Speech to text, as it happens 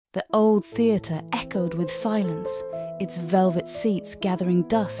The old theatre echoed with silence, its velvet seats gathering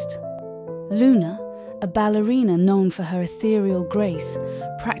dust. Luna, a ballerina known for her ethereal grace,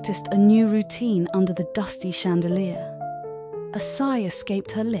 practiced a new routine under the dusty chandelier. A sigh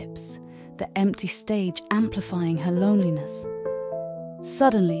escaped her lips, the empty stage amplifying her loneliness.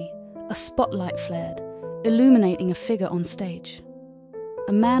 Suddenly, a spotlight flared, illuminating a figure on stage.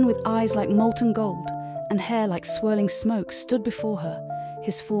 A man with eyes like molten gold and hair like swirling smoke stood before her,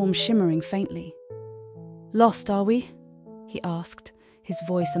 his form shimmering faintly. "Lost, are we?" he asked, his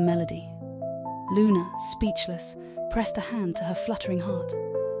voice a melody. Luna, speechless, pressed a hand to her fluttering heart.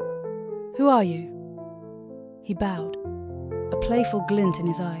 "Who are you?" He bowed, a playful glint in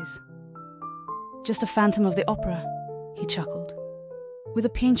his eyes. "Just a phantom of the opera," he chuckled, "with a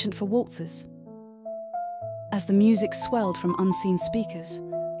penchant for waltzes." As the music swelled from unseen speakers,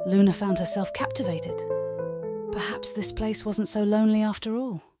 Luna found herself captivated. Perhaps this place wasn't so lonely after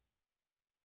all.